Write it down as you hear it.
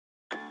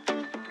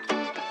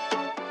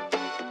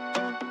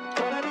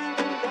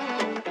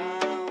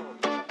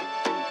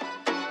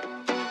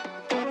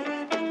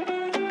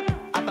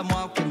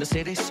the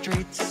city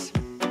streets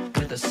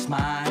with a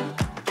smile.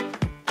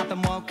 I've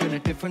been walking a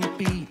different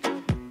beat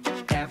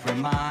every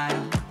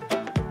mile.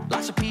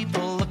 Lots of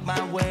people look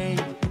my way,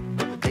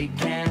 but they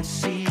can't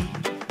see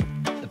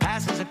the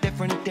past is a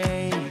different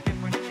day.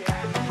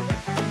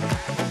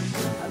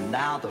 And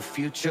now the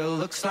future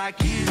looks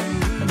like you.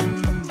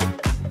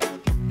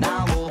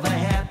 Now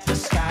overhead the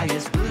sky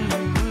is blue.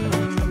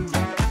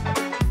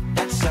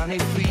 That sunny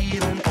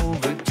feeling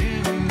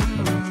overdue.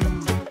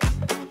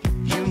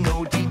 You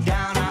know deep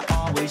down I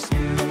always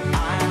knew,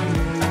 I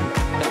knew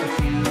that the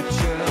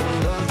future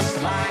looks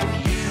like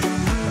you.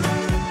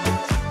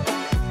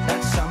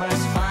 That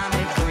summer's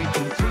finally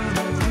breaking through.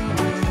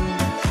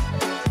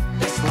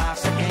 This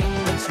life's a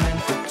game that's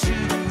meant for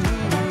two.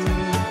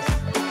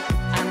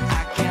 And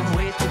I can't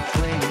wait to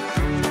play it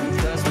through,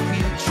 'cause the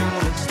future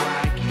looks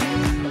like you.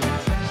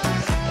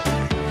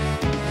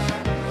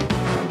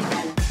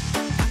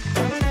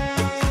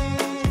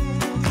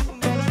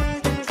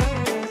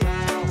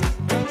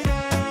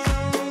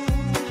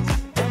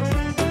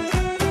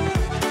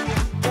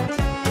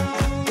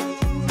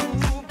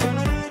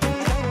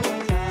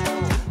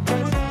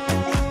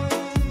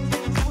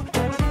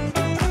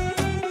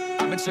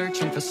 I've been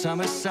searching for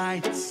summer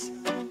sights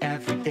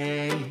every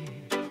day.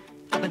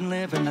 I've been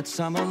living that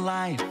summer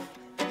life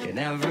in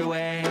every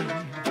way.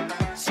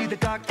 See the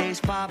dark days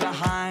far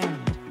behind,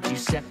 but you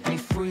set me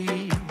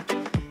free.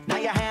 Now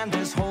your hand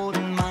is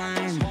holding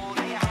mine.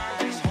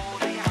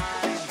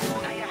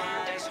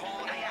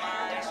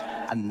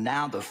 And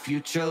now the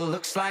future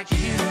looks like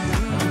you.